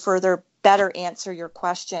characteristically to further better answer your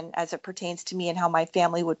question as it pertains to me and how my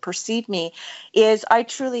family would perceive me is I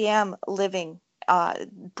truly am living,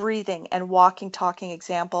 breathing and walking, talking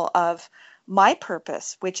example of my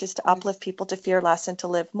purpose, which is to uplift people to fear less and to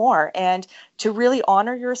live more, and to really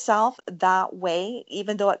honor yourself that way,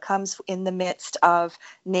 even though it comes in the midst of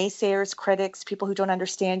naysayers, critics, people who don't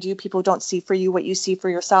understand you, people who don't see for you what you see for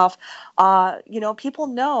yourself. People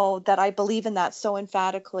know that I believe in that so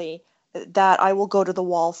emphatically that I will go to the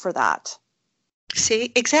wall for that.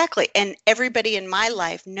 See, exactly. And everybody in my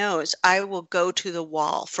life knows I will go to the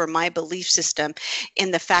wall for my belief system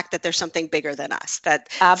in the fact that there's something bigger than us. That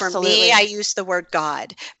Absolutely. For me, I use the word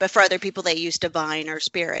God, but for other people, they use divine or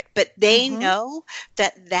spirit. But they know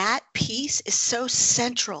that piece is so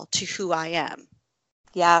central to who I am.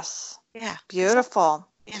 Yes. Yeah. Beautiful.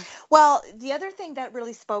 Yeah. Well, the other thing that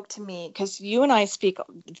really spoke to me, because you and I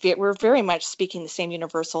we're very much speaking the same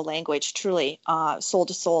universal language, truly, soul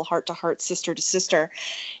to soul, heart to heart, sister to sister.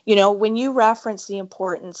 When you reference the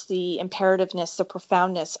importance, the imperativeness, the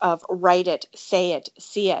profoundness of write it, say it,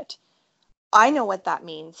 see it, I know what that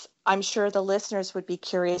means. I'm sure the listeners would be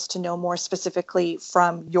curious to know more specifically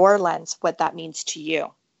from your lens what that means to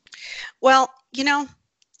you. Well,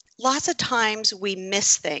 lots of times we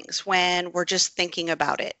miss things when we're just thinking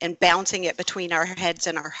about it and bouncing it between our heads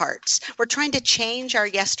and our hearts. We're trying to change our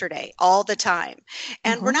yesterday all the time,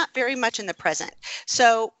 and we're not very much in the present.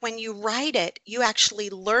 So when you write it, you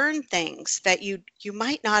actually learn things that you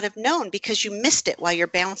might not have known because you missed it while you're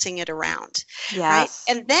bouncing it around. Yes.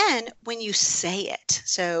 Right? And then when you say it,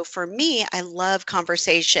 so for me, I love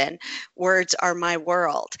conversation. Words are my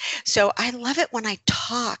world. So I love it when I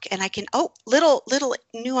talk and I can, little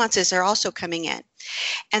nuances are also coming in.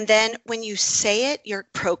 And then when you say it, you're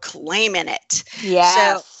proclaiming it.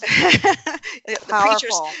 Yes. So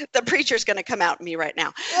the preacher's going to come out in me right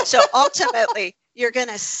now. So ultimately, you're going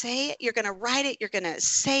to say it, you're going to write it, you're going to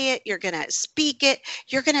say it, you're going to speak it,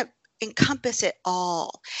 you're going to encompass it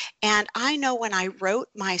all. And I know when I wrote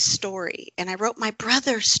my story and I wrote my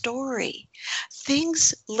brother's story,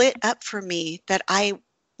 things lit up for me that I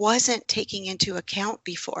wasn't taking into account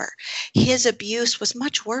before. His abuse was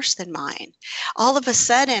much worse than mine. All of a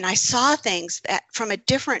sudden, I saw things that from a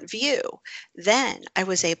different view. Then I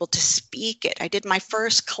was able to speak it. I did my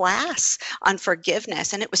first class on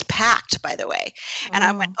forgiveness, and it was packed, by the way. And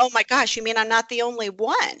I went, oh my gosh, you mean I'm not the only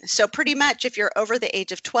one? So pretty much if you're over the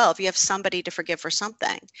age of 12, you have somebody to forgive for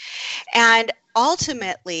something. And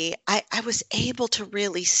ultimately, I was able to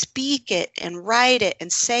really speak it and write it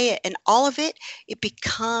and say it, and all of it, it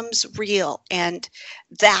becomes real. And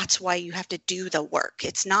that's why you have to do the work.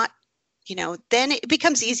 It's not, then it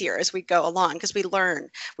becomes easier as we go along because we learn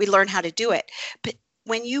how to do it. But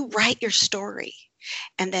when you write your story,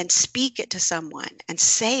 and then speak it to someone and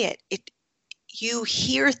say it, you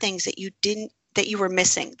hear things that you were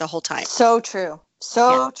missing the whole time. So true.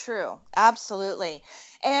 So true. Absolutely.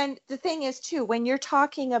 And the thing is too, when you're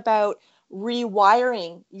talking about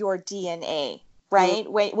rewiring your DNA, right?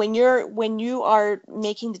 When you are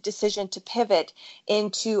making the decision to pivot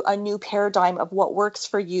into a new paradigm of what works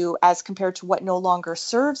for you as compared to what no longer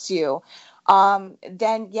serves you,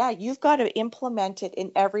 then you've got to implement it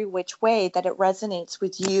in every which way that it resonates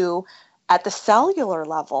with you at the cellular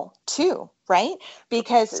level too, right?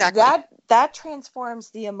 Because that transforms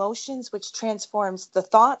the emotions, which transforms the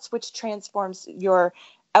thoughts, which transforms your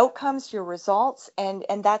outcomes, your results, and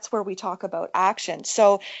that's where we talk about action.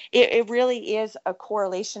 So it really is a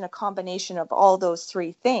correlation, a combination of all those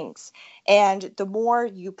three things. And the more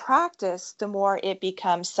you practice, the more it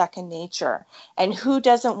becomes second nature. And who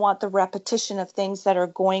doesn't want the repetition of things that are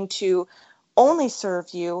going to only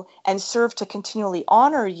serve you and serve to continually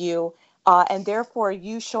honor you? And therefore,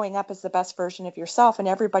 you showing up as the best version of yourself, and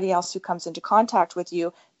everybody else who comes into contact with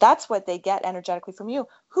you, that's what they get energetically from you.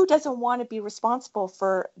 Who doesn't want to be responsible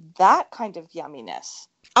for that kind of yumminess?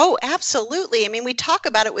 Oh, absolutely. I mean, we talk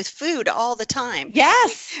about it with food all the time.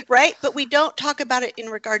 Yes. Right? But we don't talk about it in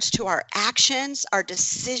regards to our actions, our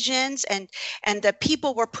decisions, and the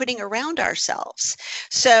people we're putting around ourselves.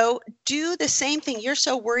 So do the same thing. You're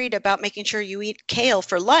so worried about making sure you eat kale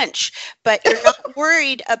for lunch, but you're not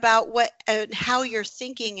worried about how you're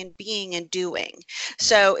thinking and being and doing.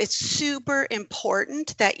 So it's super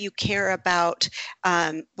important that you care about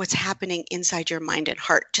what's happening inside your mind and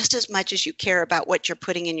heart just as much as you care about what you're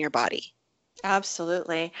putting in your body.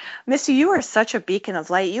 Absolutely. Misty, you are such a beacon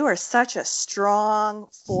of light. You are such a strong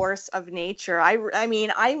force of nature. I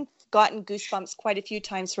mean, I've gotten goosebumps quite a few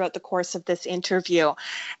times throughout the course of this interview.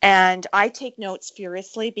 And I take notes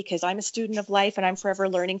furiously because I'm a student of life and I'm forever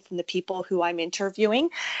learning from the people who I'm interviewing.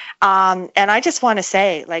 And I just want to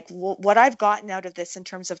say, like, what I've gotten out of this in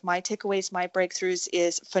terms of my takeaways, my breakthroughs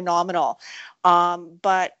is phenomenal.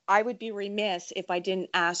 But I would be remiss if I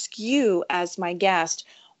didn't ask you as my guest,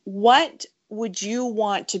 what would you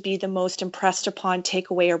want to be the most impressed upon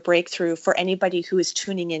takeaway or breakthrough for anybody who is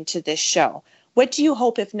tuning into this show? What do you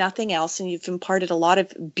hope, if nothing else, and you've imparted a lot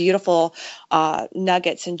of beautiful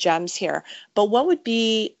nuggets and gems here, but what would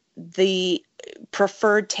be the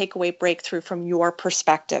preferred takeaway breakthrough from your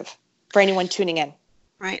perspective for anyone tuning in?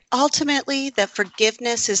 Right. Ultimately, that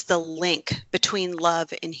forgiveness is the link between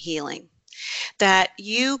love and healing, that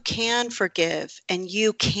you can forgive and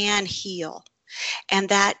you can heal, and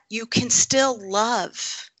that you can still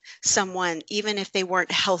love someone even if they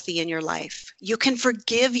weren't healthy in your life. You can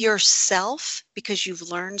forgive yourself because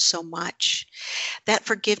you've learned so much. That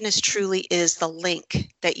forgiveness truly is the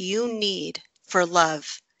link that you need for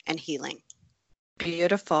love and healing.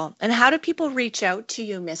 Beautiful. And how do people reach out to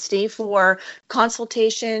you, Misty, for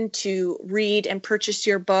consultation, to read and purchase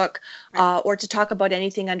your book, or to talk about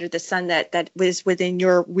anything under the sun that was within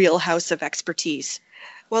your wheelhouse of expertise?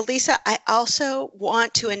 Well, Lisa, I also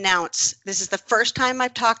want to announce, this is the first time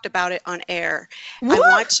I've talked about it on air. What? I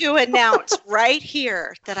want to announce right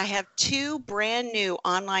here that I have 2 brand new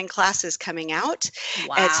online classes coming out.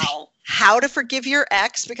 Wow. It's how to forgive your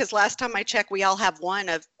ex, because last time I checked, we all have one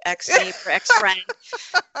of ex-mate or ex-friend.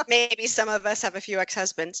 Maybe some of us have a few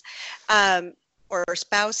ex-husbands or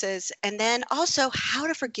spouses. And then also how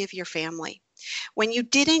to forgive your family. When you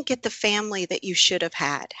didn't get the family that you should have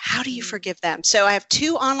had, how do you forgive them? So I have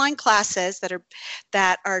 2 online classes that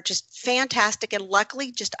are just fantastic, and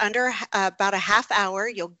luckily just under about a half hour,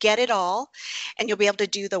 you'll get it all and you'll be able to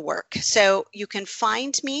do the work. So you can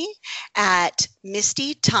find me at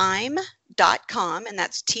mistytime.com, and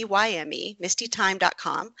that's TYME,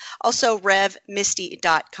 mistytime.com. Also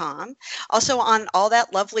revmisty.com. Also on all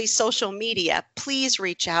that lovely social media, please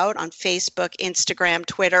reach out on Facebook, Instagram,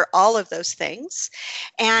 Twitter, all of those things.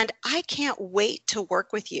 And I can't wait to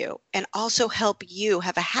work with you and also help you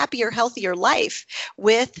have a happier, healthier life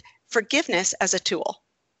with forgiveness as a tool.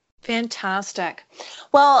 Fantastic.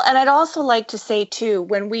 Well, and I'd also like to say too,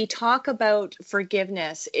 when we talk about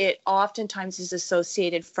forgiveness, it oftentimes is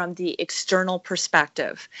associated from the external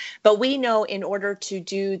perspective. But we know in order to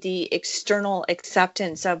do the external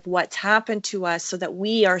acceptance of what's happened to us so that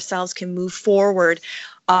we ourselves can move forward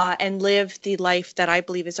and live the life that I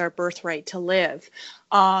believe is our birthright to live.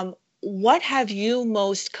 What have you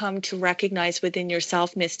most come to recognize within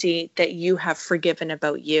yourself, Misty, that you have forgiven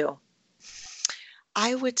about you?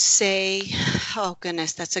 I would say, oh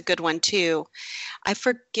goodness, that's a good one too. I've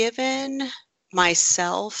forgiven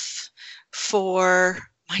myself for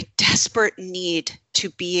my desperate need to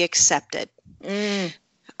be accepted.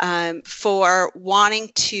 for wanting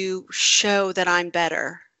to show that I'm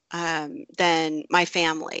better than my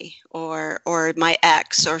family or my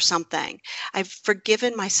ex or something. I've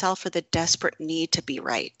forgiven myself for the desperate need to be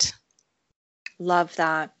right. Love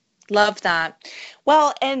that. Love that.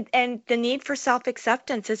 Well, and the need for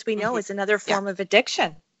self-acceptance, as we know, is another form of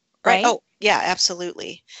addiction, right? Oh, yeah,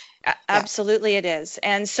 absolutely. Absolutely it is.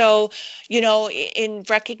 And so, in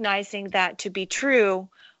recognizing that to be true,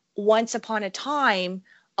 once upon a time,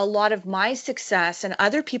 a lot of my success and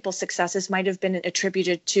other people's successes might have been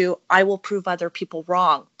attributed to, I will prove other people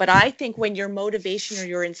wrong. But I think when your motivation or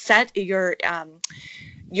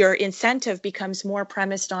your incentive becomes more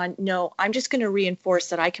premised on, no, I'm just going to reinforce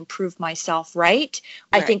that I can prove myself right.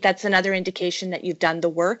 I think that's another indication that you've done the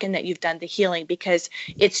work and that you've done the healing, because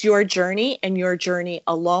it's your journey and your journey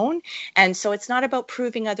alone. And so it's not about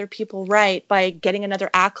proving other people right by getting another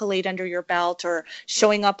accolade under your belt or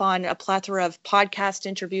showing up on a plethora of podcast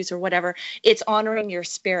interviews or whatever. It's honoring your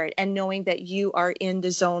spirit and knowing that you are in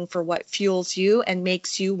the zone for what fuels you and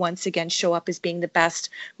makes you once again show up as being the best,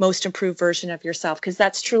 most improved version of yourself, because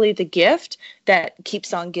that's truly the gift that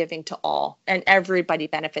keeps on giving to all, and everybody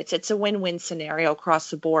benefits. It's a win-win scenario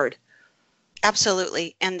across the board.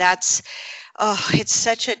 Absolutely. And that's, it's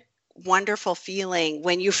such a wonderful feeling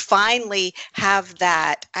when you finally have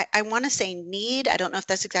that. I want to say need. I don't know if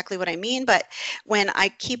that's exactly what I mean, but when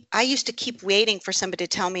I used to keep waiting for somebody to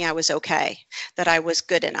tell me I was okay, that I was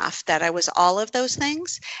good enough, that I was all of those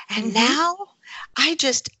things. And now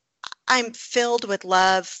I'm filled with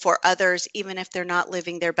love for others, even if they're not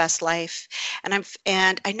living their best life.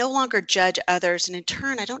 And I no longer judge others. And in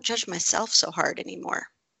turn, I don't judge myself so hard anymore.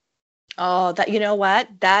 Oh, you know what?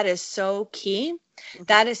 That is so key.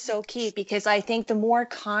 That is so key, because I think the more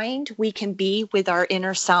kind we can be with our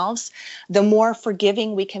inner selves, the more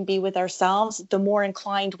forgiving we can be with ourselves, the more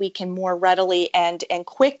inclined we can more readily and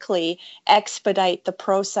quickly expedite the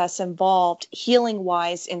process involved healing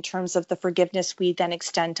wise in terms of the forgiveness we then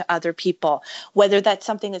extend to other people, whether that's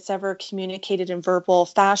something that's ever communicated in verbal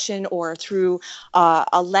fashion or through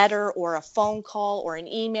a letter or a phone call or an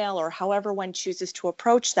email or however one chooses to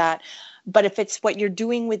approach that. But if it's what you're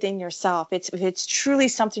doing within yourself, if it's truly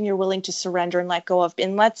something you're willing to surrender and let go of,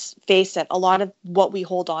 and let's face it, a lot of what we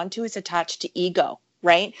hold on to is attached to ego,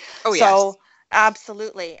 right? Oh, yes. So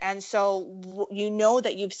absolutely. And so you know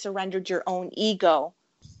that you've surrendered your own ego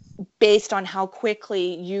based on how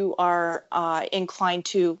quickly you are inclined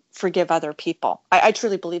to forgive other people. I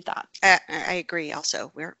truly believe that. I agree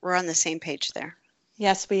also. We're on the same page there.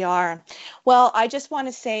 Yes, we are. Well, I just want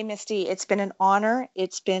to say, Misty, it's been an honor.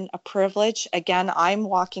 It's been a privilege. Again, I'm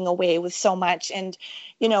walking away with so much. And,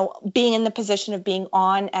 being in the position of being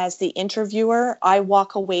on as the interviewer, I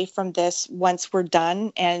walk away from this once we're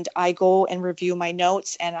done and I go and review my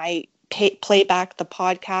notes and I play back the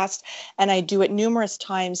podcast, and I do it numerous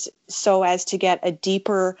times so as to get a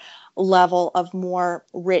deeper level of more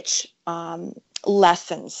rich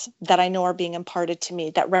lessons that I know are being imparted to me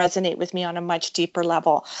that resonate with me on a much deeper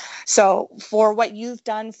level. So for what you've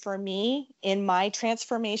done for me in my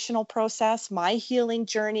transformational process, my healing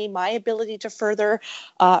journey, my ability to further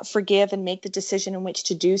forgive and make the decision in which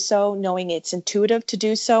to do so, knowing it's intuitive to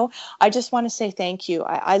do so, I just want to say thank you.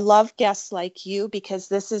 I love guests like you, because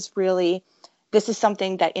this is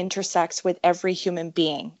something that intersects with every human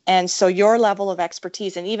being. And so your level of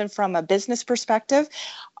expertise, and even from a business perspective,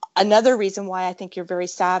 another reason why I think you're very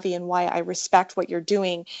savvy and why I respect what you're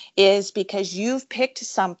doing is because you've picked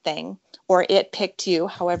something, or it picked you,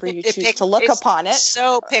 however you choose to look upon it.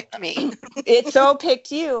 So picked me. It so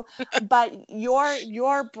picked you. But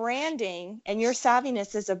your branding and your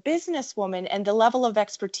savviness as a businesswoman and the level of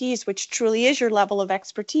expertise, which truly is your level of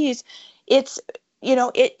expertise, it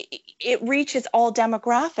reaches all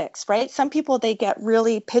demographics, right? Some people, they get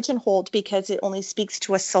really pigeonholed because it only speaks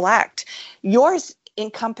to a select. Yours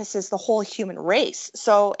encompasses the whole human race,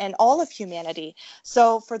 and all of humanity.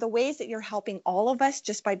 So for the ways that you're helping all of us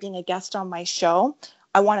just by being a guest on my show,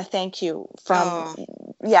 I want to thank you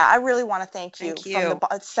I really want to thank you from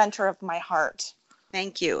the center of my heart.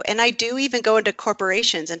 Thank you. And I do even go into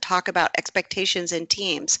corporations and talk about expectations in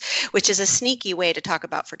teams, which is a sneaky way to talk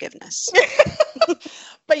about forgiveness.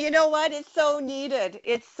 But you know what? It's so needed.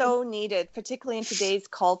 It's so needed, particularly in today's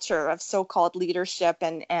culture of so-called leadership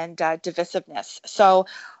and divisiveness. So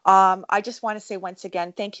I just want to say once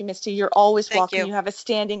again, thank you, Misty. You're always welcome. You have a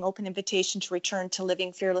standing open invitation to return to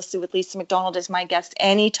Living Fearlessly with Lisa McDonald as my guest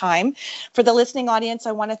anytime. For the listening audience,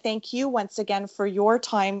 I want to thank you once again for your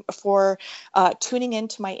time, for tuning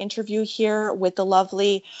into my interview here with the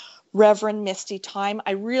lovely Reverend Misty time.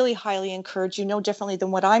 I really highly encourage you, no differently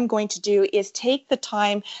than what I'm going to do, is take the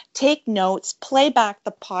time, take notes, play back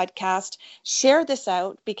the podcast, share this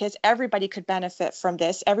out, because everybody could benefit from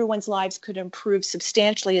this. Everyone's lives could improve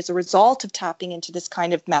substantially as a result of tapping into this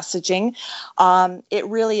kind of messaging. It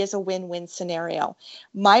really is a win-win scenario.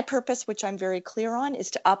 My purpose, which I'm very clear on,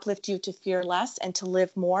 is to uplift you to fear less and to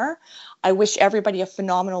live more. I wish everybody a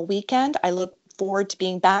phenomenal weekend. I look forward to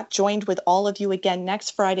being back, joined with all of you again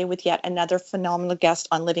next Friday with yet another phenomenal guest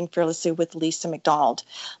on Living Fearlessly with Lisa McDonald.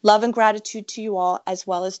 Love and gratitude to you all, as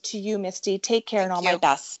well as to you, Misty. Take care and all my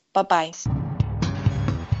best. Bye-bye.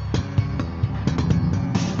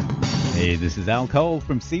 Hey, this is Al Cole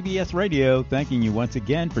from CBS Radio, thanking you once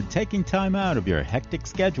again for taking time out of your hectic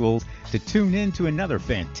schedules to tune in to another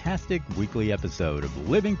fantastic weekly episode of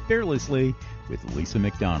Living Fearlessly with Lisa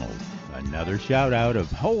McDonald. Another shout out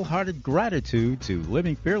of wholehearted gratitude to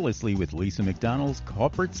Living Fearlessly with Lisa McDonald's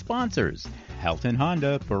corporate sponsors, Halton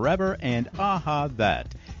Honda, Forever, and Aha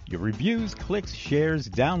That. Your reviews, clicks, shares,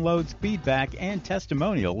 downloads, feedback, and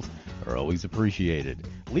testimonials are always appreciated.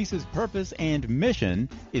 Lisa's purpose and mission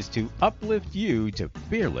is to uplift you to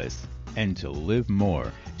fearless and to live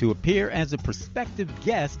more. To appear as a prospective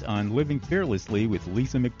guest on Living Fearlessly with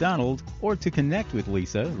Lisa McDonald, or to connect with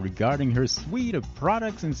Lisa regarding her suite of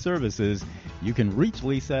products and services, you can reach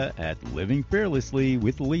Lisa at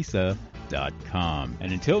livingfearlesslywithlisa.com.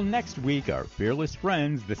 And until next week, our fearless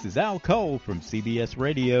friends, this is Al Cole from CBS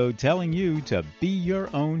Radio telling you to be your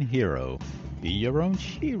own hero, be your own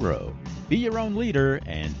shero, be your own leader,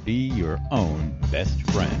 and be your own best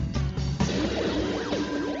friend.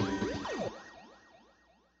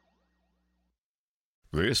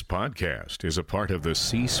 This podcast is a part of the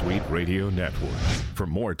C-Suite Radio Network. For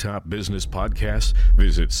more top business podcasts,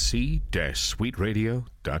 visit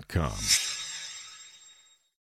c-suiteradio.com.